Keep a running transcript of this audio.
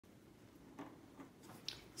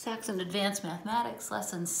Saxon Advanced Mathematics,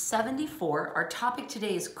 lesson 74. Our topic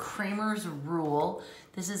today is Cramer's rule.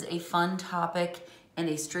 This is a fun topic and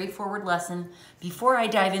a straightforward lesson. Before I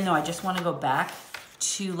dive in though, I just want to go back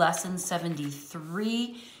to lesson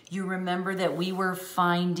 73. You remember that we were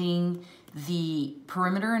finding the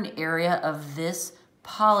perimeter and area of this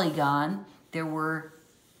polygon. There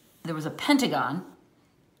was a pentagon,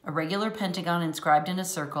 a regular pentagon inscribed in a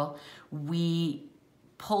circle. We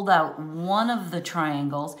pulled out one of the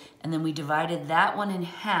triangles and then we divided that one in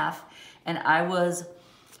half, and I was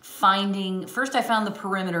finding, first I found the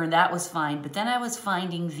perimeter and that was fine, but then I was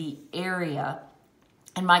finding the area,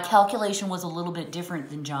 and my calculation was a little bit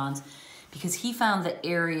different than John's because he found the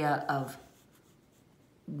area of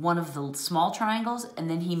one of the small triangles and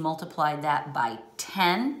then he multiplied that by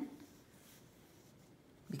 10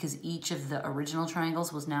 because each of the original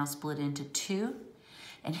triangles was now split into two.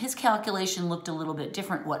 And his calculation looked a little bit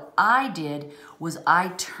different. What I did was I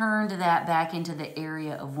turned that back into the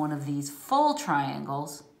area of one of these full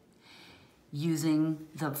triangles using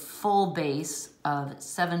the full base of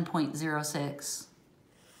 7.06,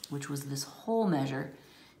 which was this whole measure,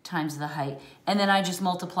 times the height. And then I just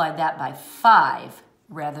multiplied that by 5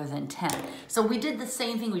 rather than 10. So we did the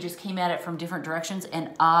same thing, we just came at it from different directions,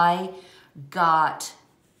 and I got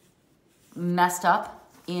messed up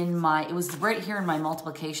in my, it was right here in my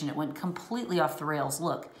multiplication. It went completely off the rails.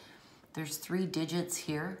 Look, there's 3 digits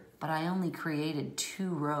here, but I only created 2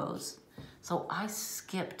 rows. So I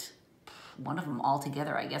skipped one of them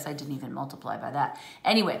altogether. I guess I didn't even multiply by that.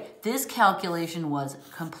 Anyway, this calculation was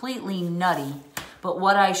completely nutty, but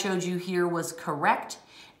what I showed you here was correct.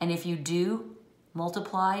 And if you do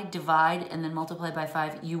multiply, divide, and then multiply by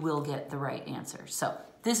 5, you will get the right answer. So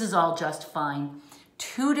this is all just fine.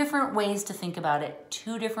 2 different ways to think about it,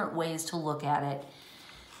 2 different ways to look at it.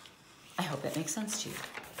 I hope that makes sense to you.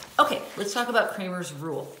 Okay, let's talk about Cramer's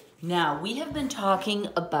rule. Now, we have been talking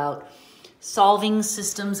about solving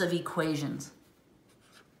systems of equations.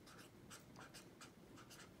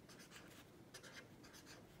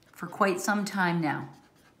 For quite some time now,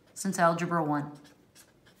 since Algebra 1.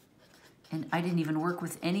 And I didn't even work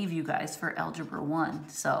with any of you guys for Algebra 1,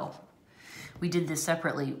 so we did this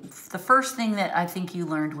separately. The first thing that I think you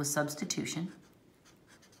learned was substitution.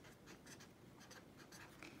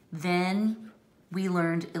 Then we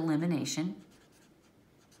learned elimination.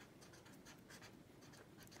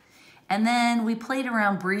 And then we played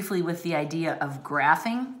around briefly with the idea of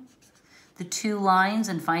graphing the 2 lines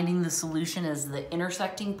and finding the solution as the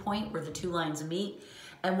intersecting point where the 2 lines meet.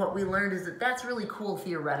 And what we learned is that that's really cool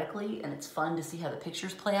theoretically, and it's fun to see how the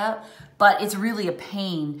pictures play out, but it's really a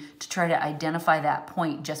pain to try to identify that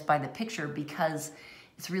point just by the picture because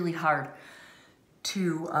it's really hard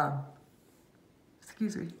to,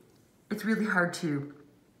 it's really hard to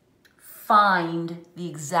find the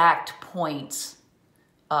exact points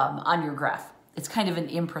on your graph. It's kind of an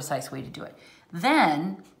imprecise way to do it.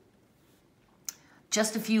 Then,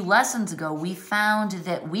 just a few lessons ago, we found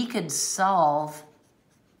that we could solve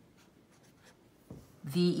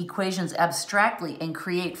the equations abstractly and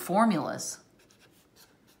create formulas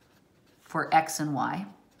for x and y.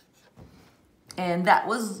 And that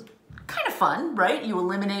was kind of fun, right? You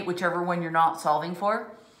eliminate whichever one you're not solving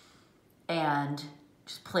for and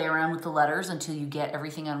just play around with the letters until you get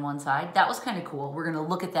everything on one side. That was kind of cool. We're going to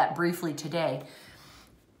look at that briefly today.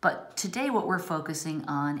 But today what we're focusing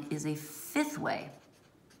on is a 5th way.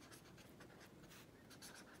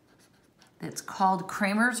 It's called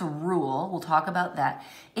Cramer's rule. We'll talk about that.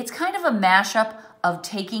 It's kind of a mashup of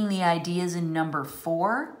taking the ideas in number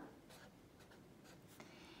 4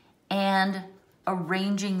 and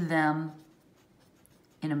arranging them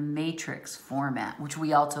in a matrix format, which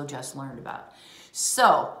we also just learned about.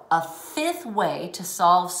 So, a 5th way to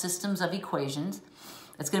solve systems of equations.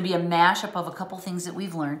 It's going to be a mashup of a couple things that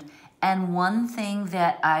we've learned. And one thing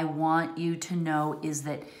that I want you to know is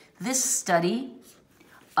that this study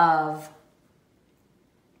of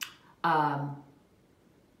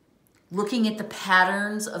looking at the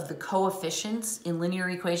patterns of the coefficients in linear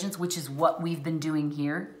equations, which is what we've been doing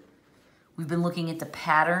here. We've been looking at the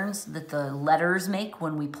patterns that the letters make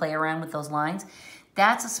when we play around with those lines.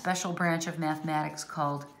 That's a special branch of mathematics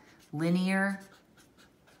called linear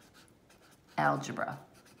algebra.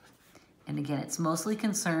 And again, it's mostly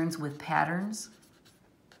concerns with patterns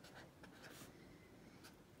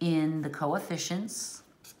in the coefficients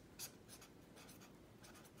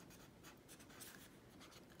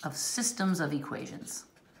of systems of equations.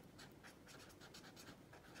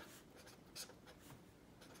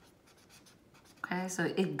 Okay, so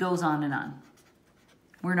it goes on and on.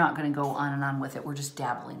 We're not going to go on and on with it. We're just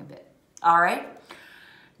dabbling a bit. All right?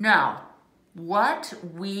 Now, what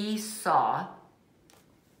we saw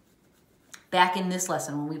back in this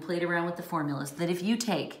lesson when we played around with the formulas, that if you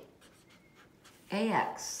take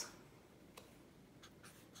AX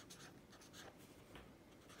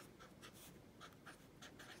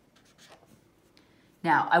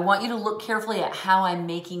now, I want you to look carefully at how I'm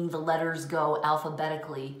making the letters go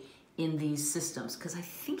alphabetically in these systems, because I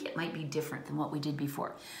think it might be different than what we did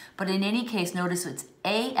before. But in any case, notice it's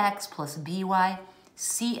AX plus BY,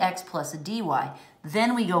 CX plus dy.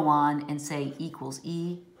 Then we go on and say equals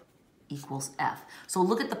E equals F. So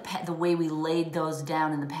look at the way we laid those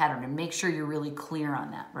down in the pattern and make sure you're really clear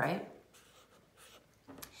on that, right?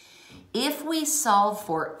 If we solve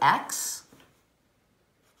for X,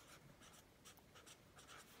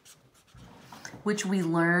 which we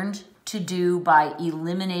learned to do by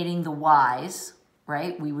eliminating the Y's,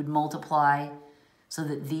 right? We would multiply so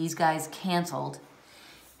that these guys canceled,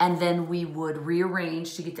 and then we would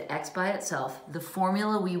rearrange to get the X by itself. The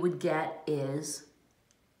formula we would get is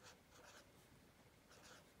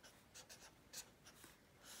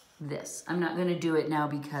this. I'm not going to do it now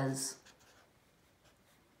because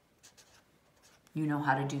you know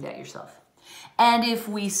how to do that yourself. And if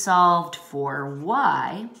we solved for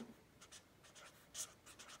Y,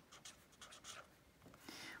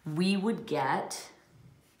 we would get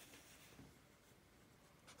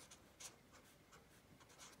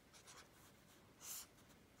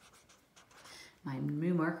my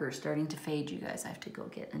new marker is starting to fade, you guys. I have to go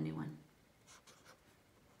get a new one.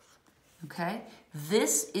 Okay,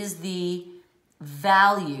 this is the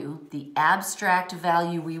value, the abstract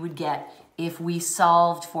value we would get if we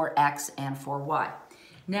solved for X and for Y.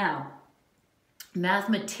 Now,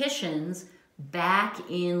 mathematicians back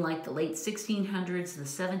in like the late 1600s, the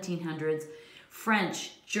 1700s,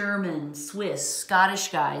 French, German, Swiss, Scottish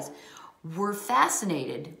guys were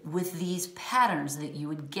fascinated with these patterns that you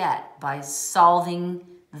would get by solving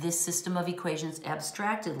this system of equations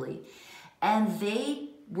abstractly. And they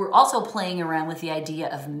were also playing around with the idea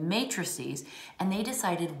of matrices, and they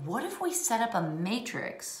decided, what if we set up a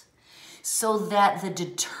matrix so that the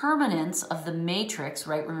determinants of the matrix,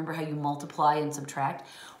 right, remember how you multiply and subtract,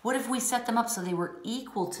 what if we set them up so they were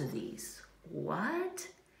equal to these? What?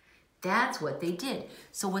 That's what they did.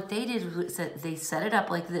 So what they did was they set it up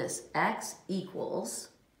like this. X equals,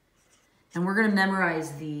 and we're going to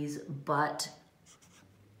memorize these, but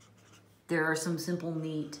there are some simple,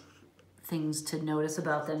 neat things to notice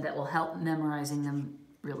about them that will help memorizing them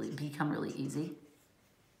really become really easy.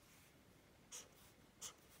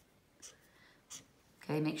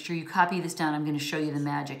 Okay, make sure you copy this down. I'm going to show you the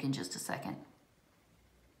magic in just a second.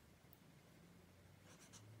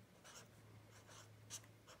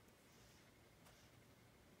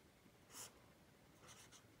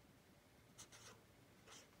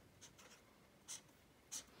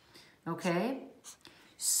 Okay,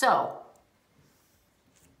 so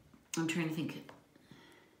I'm trying to think.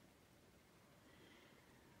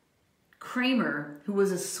 Kramer, who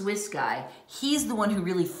was a Swiss guy, he's the one who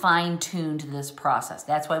really fine-tuned this process.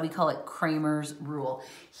 That's why we call it Kramer's rule.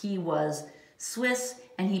 He was Swiss,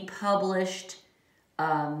 and he published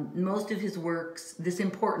most of his works, this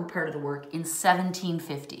important part of the work, in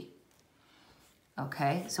 1750.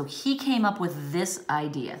 Okay, so he came up with this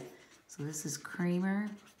idea. So this is Kramer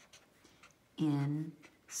in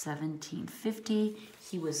 1750.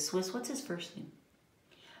 He was Swiss. What's his first name?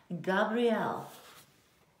 Gabriel,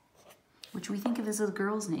 which we think of as a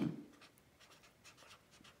girl's name.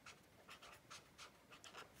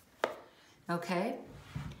 Okay?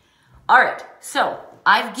 All right, so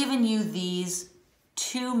I've given you these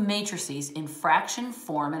two matrices in fraction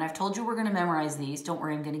form, and I've told you we're going to memorize these. Don't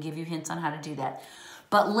worry, I'm going to give you hints on how to do that.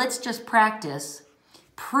 But let's just practice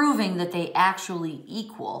proving that they actually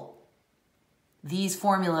equal these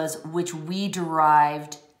formulas which we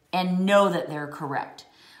derived and know that they're correct.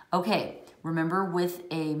 Okay, remember with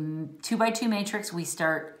a 2x2 matrix, we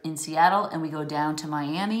start in Seattle and we go down to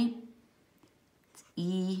Miami. It's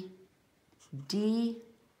E, D,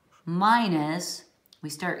 minus, we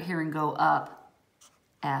start here and go up,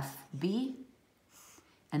 F, B.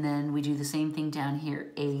 And then we do the same thing down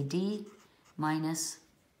here, AD minus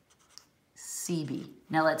CB.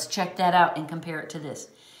 Now let's check that out and compare it to this.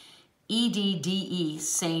 EDDE,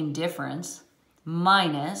 same difference,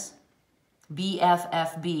 minus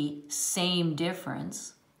BFFB, same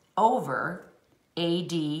difference, over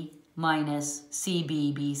AD minus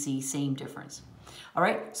CBBC, same difference. All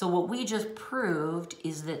right, so what we just proved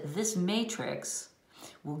is that this matrix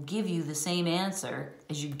will give you the same answer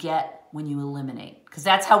as you get when you eliminate, because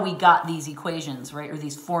that's how we got these equations, right, or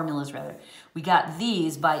these formulas rather. We got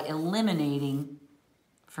these by eliminating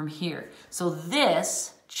from here. So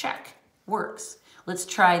this, check. works. Let's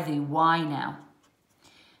try the Y now.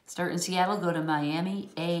 Start in Seattle, go to Miami,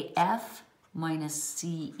 AF minus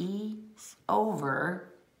CE over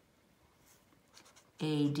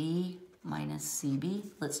AD minus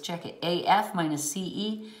CB. Let's check it. AF minus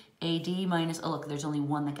CE, AD minus, oh look, there's only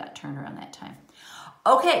one that got turned around that time.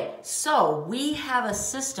 Okay, so we have a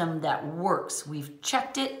system that works. We've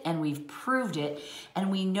checked it and we've proved it,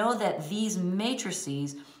 and we know that these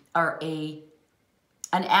matrices are an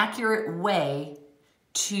accurate way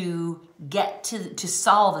to get to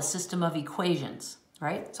solve a system of equations,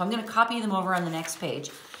 right? So I'm going to copy them over on the next page.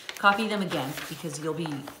 Copy them again because you'll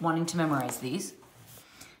be wanting to memorize these.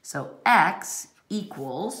 So X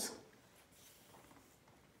equals,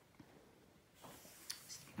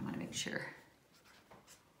 I want to make sure.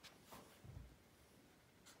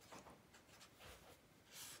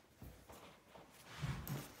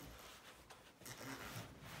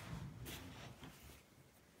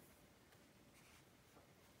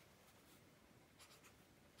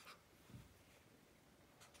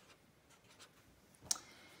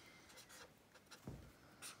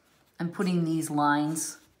 I'm putting these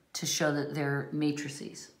lines to show that they're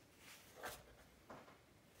matrices.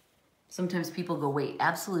 Sometimes people go, wait,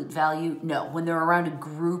 absolute value? No, when they're around a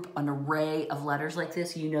group, an array of letters like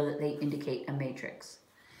this, you know that they indicate a matrix.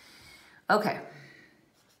 Okay.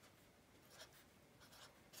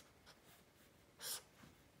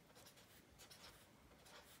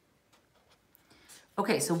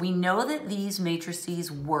 Okay, so we know that these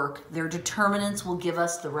matrices work. Their determinants will give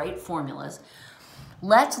us the right formulas.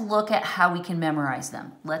 Let's look at how we can memorize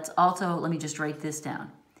them. Let me just write this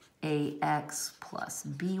down. AX plus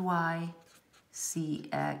BY,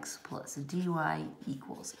 CX plus DY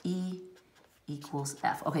equals E equals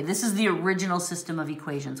F. Okay, this is the original system of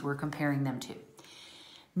equations we're comparing them to.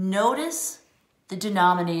 Notice the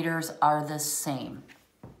denominators are the same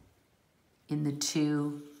in the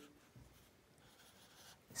two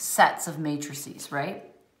sets of matrices, right?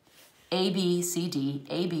 A, B, C, D,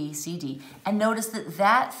 A, B, C, D. And notice that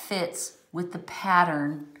that fits with the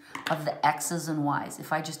pattern of the X's and Y's.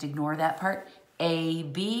 If I just ignore that part, A,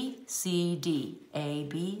 B, C, D, A,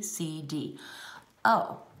 B, C, D.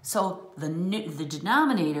 Oh, so the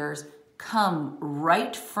denominators come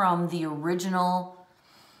right from the original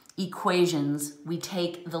equations. We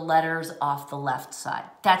take the letters off the left side.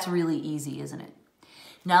 That's really easy, isn't it?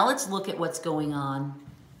 Now let's look at what's going on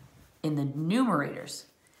in the numerators.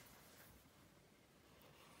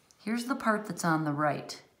 Here's the part that's on the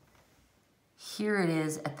right. Here it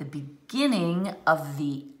is at the beginning of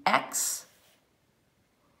the X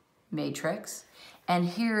matrix, and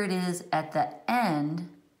here it is at the end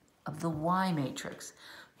of the Y matrix.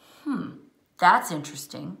 That's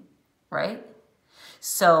interesting, right?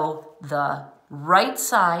 So the right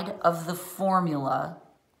side of the formula,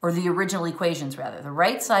 or the original equations rather, the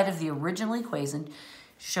right side of the original equation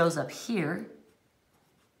shows up here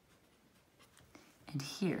and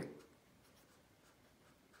here.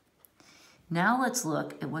 Now let's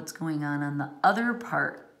look at what's going on the other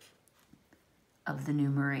part of the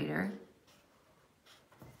numerator.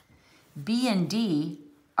 B and D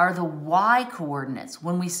are the Y coordinates.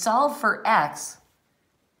 When we solve for X,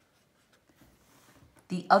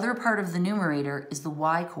 the other part of the numerator is the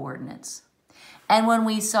Y coordinates. And when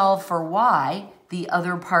we solve for Y, the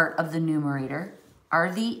other part of the numerator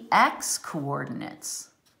are the X coordinates.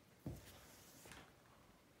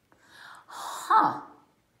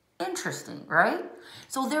 Interesting, right?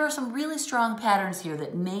 So there are some really strong patterns here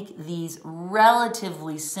that make these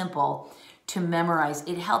relatively simple to memorize.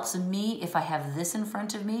 It helps me if I have this in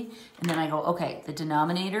front of me, and then I go, okay, the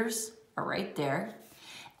denominators are right there,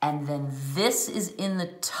 and then this is in the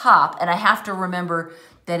top, and I have to remember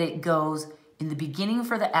that it goes in the beginning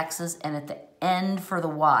for the X's and at the end for the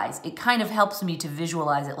Y's. It kind of helps me to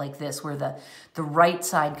visualize it like this, where the right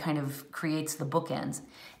side kind of creates the bookends.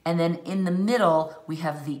 And then in the middle, we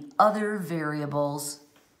have the other variables,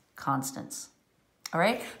 constants. All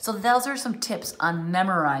right? So those are some tips on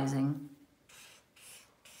memorizing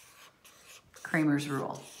Kramer's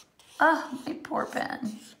rule. Oh, my poor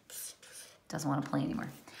pen. Doesn't want to play anymore.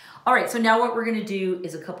 All right, so now what we're going to do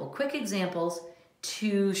is a couple quick examples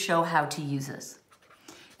to show how to use this.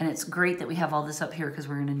 And it's great that we have all this up here because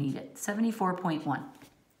we're going to need it. 74.1.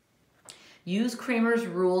 Use Kramer's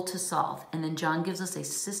rule to solve. And then John gives us a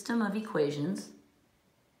system of equations.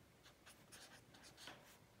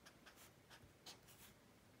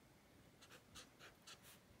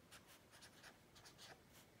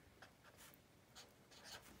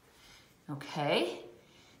 Okay,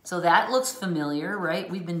 so that looks familiar, right?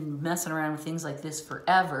 We've been messing around with things like this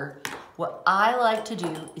forever. What I like to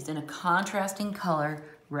do is in a contrasting color,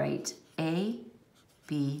 write A,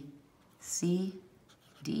 B, C,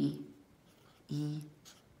 D, E,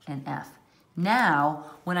 and F. Now,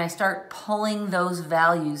 when I start pulling those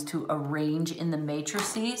values to arrange in the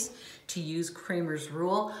matrices to use Kramer's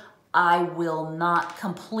rule, I will not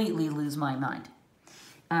completely lose my mind.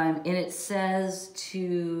 And it says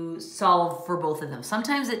to solve for both of them.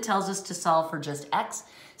 Sometimes it tells us to solve for just X,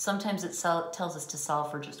 sometimes it tells us to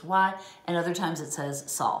solve for just Y, and other times it says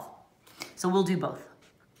solve. So we'll do both.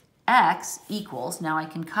 X equals, now I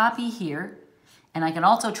can copy here, and I can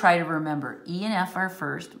also try to remember E and F are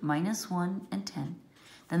first, -1 and 10.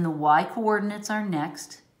 Then the Y coordinates are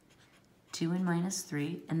next, 2 and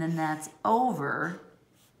 -3, and then that's over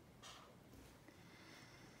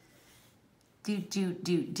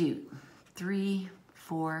 3,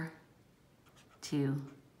 4, 2,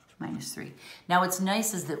 -3. Now what's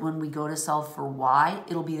nice is that when we go to solve for Y,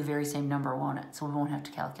 it'll be the very same number, won't it? So we won't have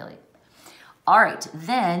to calculate. All right,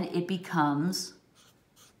 then it becomes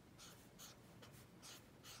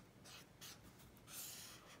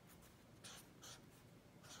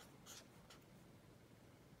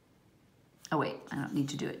oh wait, I don't need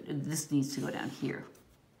to do it. This needs to go down here.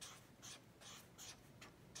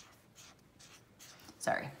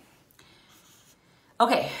 Sorry.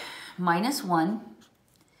 Okay, -1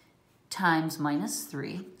 times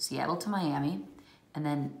 -3, Seattle to Miami, and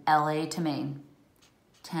then LA to Maine,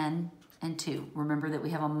 10 and 2. Remember that we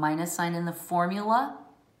have a minus sign in the formula,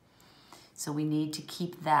 so we need to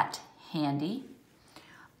keep that handy.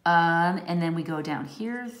 And then we go down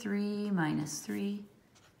here, 3 -3,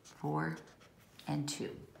 4, and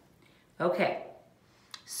 2. Okay,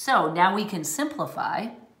 so now we can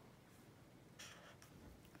simplify.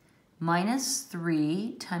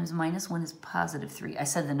 -3 times -1 is +3. I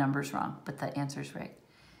said the numbers wrong, but the answer is right.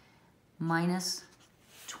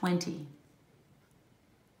 -20.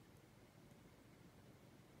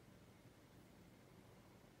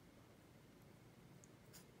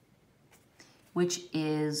 Which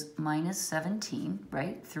is -17,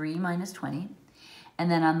 right? 3 minus 20. And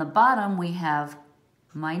then on the bottom, we have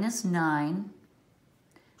 -9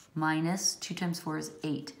 minus 2 times 4 is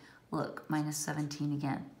 8. Look, -17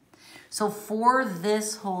 again. So for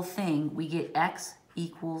this whole thing, we get X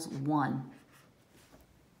equals 1.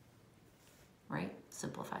 Right?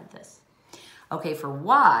 Simplified this. Okay, for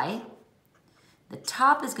Y, the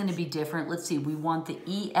top is going to be different. Let's see, we want the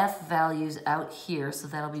EF values out here, so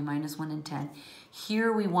that'll be -1 and 10.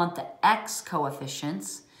 Here we want the X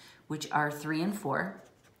coefficients, which are 3 and 4.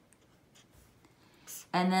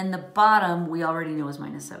 And then the bottom, we already know is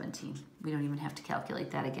 -17. We don't even have to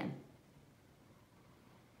calculate that again.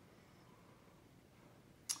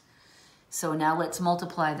 So now let's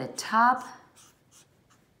multiply the top.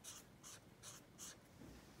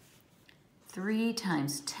 3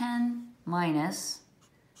 times 10 minus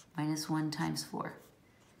 -1 times 4.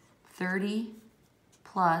 30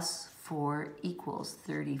 plus 4 equals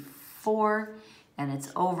 34. And it's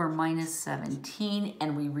over -17.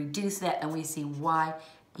 And we reduce that and we see Y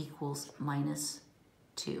equals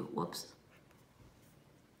 -2. Whoops.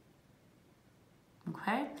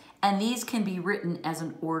 Okay, and these can be written as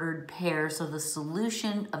an ordered pair, so the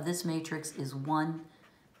solution of this matrix is 1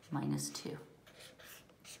 minus 2.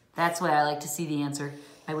 That's why I like to see the answer.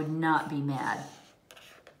 I would not be mad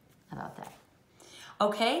about that.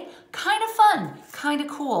 Okay, kind of fun, kind of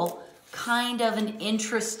cool, kind of an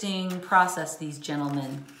interesting process these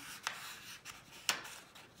gentlemen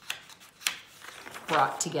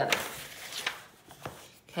brought together.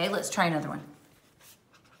 Okay, let's try another one.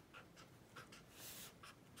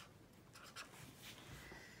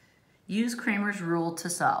 Use Kramer's rule to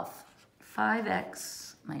solve.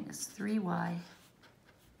 5x minus 3y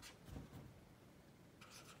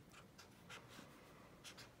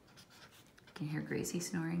I can hear Gracie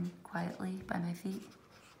snoring quietly by my feet.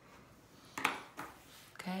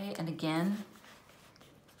 Okay, and again,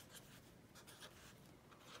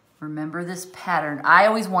 remember this pattern. I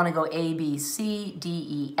always want to go A, B, C, D,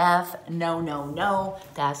 E, F. No, no, no,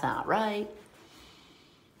 that's not right.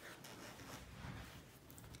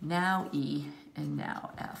 Now E and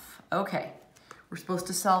now F. Okay, we're supposed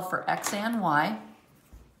to solve for X and Y.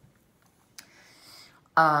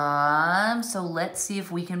 So let's see if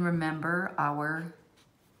we can remember our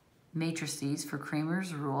matrices for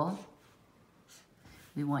Kramer's rule.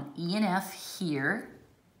 We want E and F here,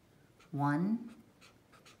 1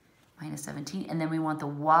 minus 17, and then we want the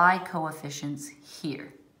Y coefficients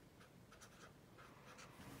here.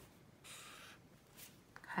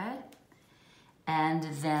 Okay? And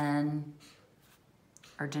then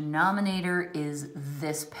our denominator is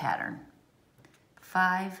this pattern.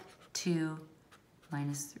 5, 2,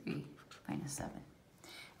 minus 3, minus 7.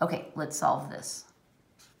 Okay, let's solve this.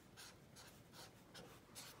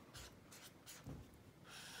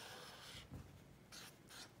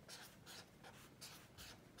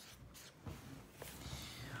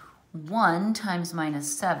 One times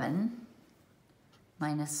 -7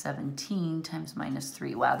 minus 17 times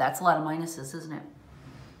 -3. Wow, that's a lot of minuses, isn't it?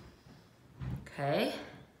 Okay.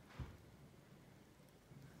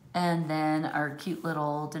 And then our cute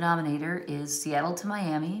little denominator is Seattle to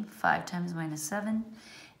Miami, 5 times -7,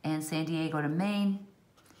 and San Diego to Maine,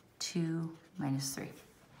 2 minus 3.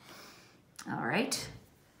 All right,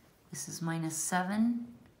 this is -7.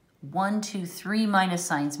 1, 2, 3 minus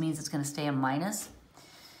signs means it's going to stay a minus.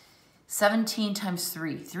 17 times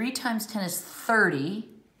 3. 3 times 10 is 30.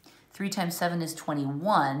 3 times 7 is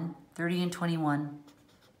 21. 30 and 21,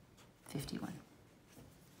 51.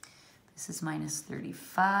 This is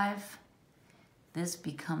 -35. This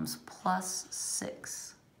becomes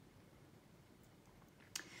 +6.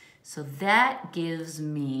 So that gives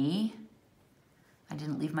me, I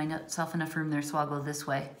didn't leave myself enough room there, so I'll go this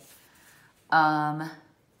way.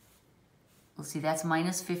 Let's see, that's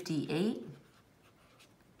 -58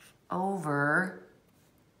 over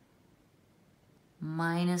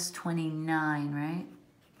 -29, right?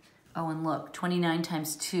 Oh, and look, 29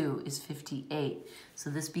 times 2 is 58. So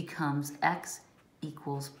this becomes x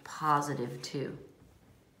equals +2.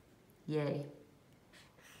 Yay.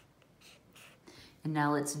 And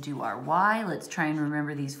now let's do our y. Let's try and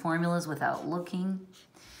remember these formulas without looking.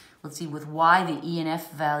 Let's see, with y, the e and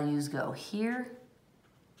f values go here.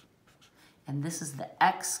 And this is the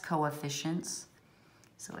x coefficients.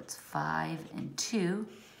 So it's 5 and 2.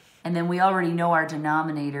 And then we already know our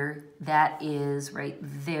denominator. That is right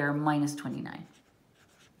there, -29.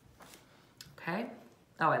 Okay?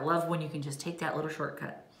 Oh, I love when you can just take that little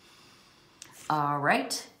shortcut. All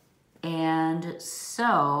right. And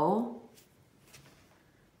so,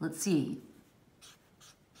 let's see.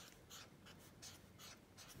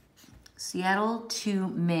 Seattle to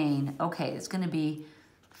Maine. Okay, it's going to be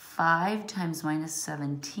 5 times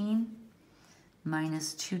 -17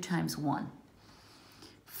 minus 2 times 1.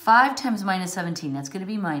 5 times -17, that's going to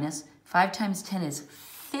be minus. 5 times 10 is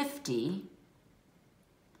 50.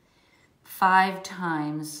 5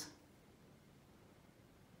 times,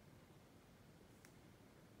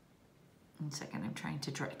 one second, I'm trying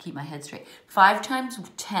to keep my head straight. 5 times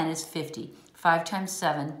 10 is 50. 5 times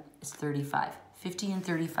 7 is 35. 50 and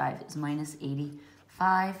 35 is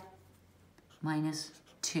 -85 minus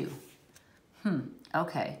 2.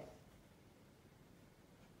 Okay.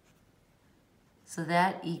 So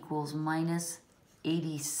that equals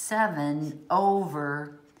 -87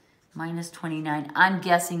 over -29. I'm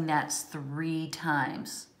guessing that's 3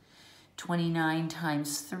 times. 29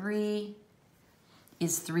 times 3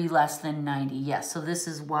 is 3 less than 90. Yes, so this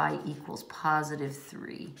is y equals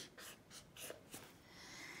 +3.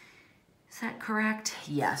 Is that correct?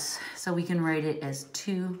 Yes. So we can write it as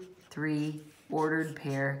 2, 3, ordered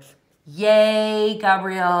pair. Yay,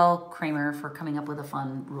 Gabrielle Kramer, for coming up with a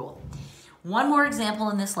fun rule. One more example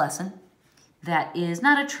in this lesson that is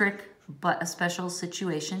not a trick, but a special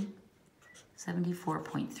situation.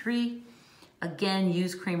 74.3. Again,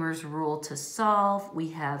 use Kramer's rule to solve. We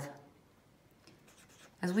have,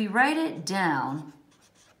 as we write it down,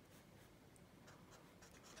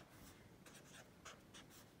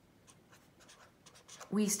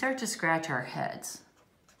 we start to scratch our heads.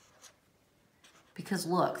 Because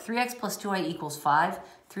look, 3x plus 2y equals 5,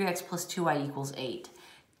 3x plus 2y equals 8.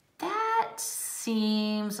 That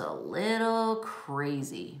seems a little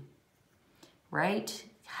crazy, right?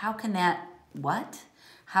 How can that, what?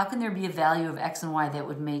 How can there be a value of x and y that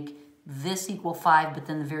would make this equal 5, but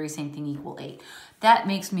then the very same thing equal 8? That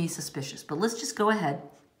makes me suspicious, but let's just go ahead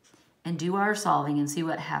and do our solving and see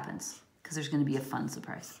what happens, because there's going to be a fun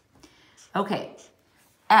surprise. Okay,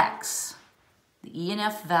 x, the e and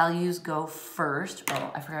f values go first.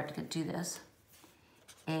 Oh, I forgot to do this.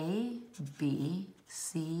 A, B,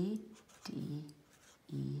 C, D,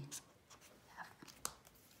 E, F.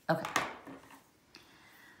 Okay.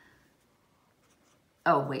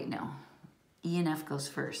 Oh, wait, no. E and F goes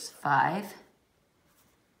first. 5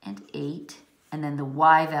 and 8. And then the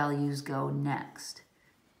y values go next.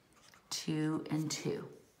 2 and 2.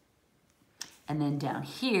 And then down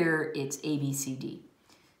here, it's A, B, C, D.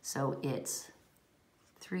 So it's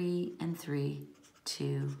 3 and 3,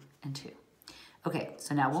 2 and 2. Okay,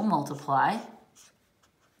 so now we'll multiply.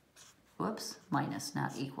 Whoops, minus,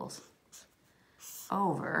 not equals.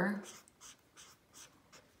 Over,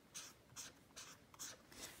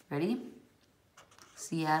 ready?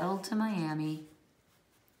 Seattle to Miami,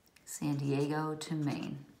 San Diego to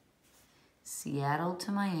Maine. Seattle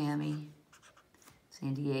to Miami,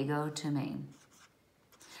 San Diego to Maine.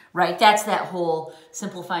 Right, that's that whole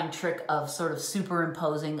simplifying trick of sort of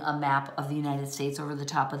superimposing a map of the United States over the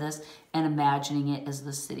top of this and imagining it as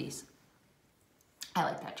the cities. I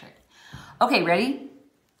like that trick. Okay, ready?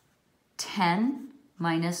 10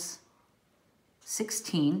 minus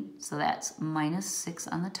 16, so that's minus 6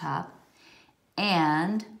 on the top,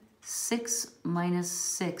 and 6 minus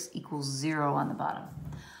 6 equals 0 on the bottom.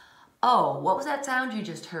 Oh, what was that sound you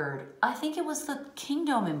just heard? I think it was the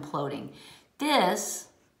kingdom imploding. This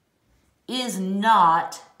is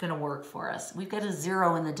not going to work for us. We've got a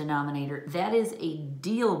 0 in the denominator. That is a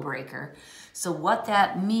deal breaker. So what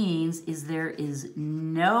that means is there is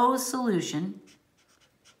no solution,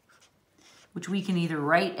 which we can either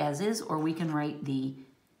write as is, or we can write the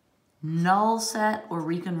null set, or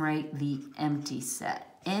we can write the empty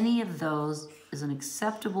set. Any of those is an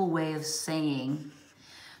acceptable way of saying,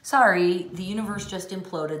 sorry, the universe just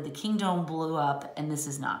imploded, the kingdom blew up, and this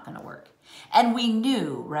is not going to work. And we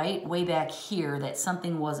knew, right, way back here that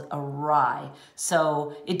something was awry.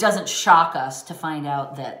 So it doesn't shock us to find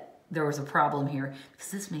out that there was a problem here, because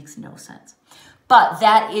this makes no sense. But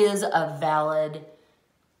that is a valid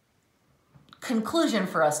conclusion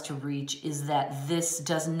for us to reach, is that this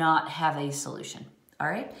does not have a solution. All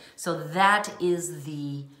right? So that is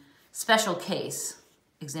the special case,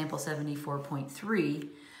 example 74.3.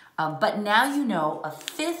 But now you know a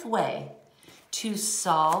fifth way to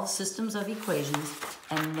solve systems of equations,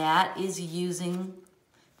 and that is using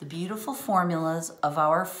the beautiful formulas of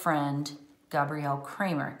our friend Gabriel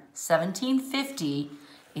Kramer, 1750,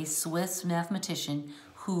 a Swiss mathematician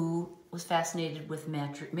who was fascinated with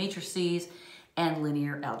matrices and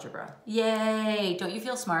linear algebra. Yay! Don't you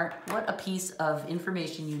feel smart? What a piece of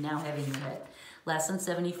information you now have in your head. Lesson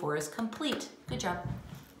 74 is complete. Good job.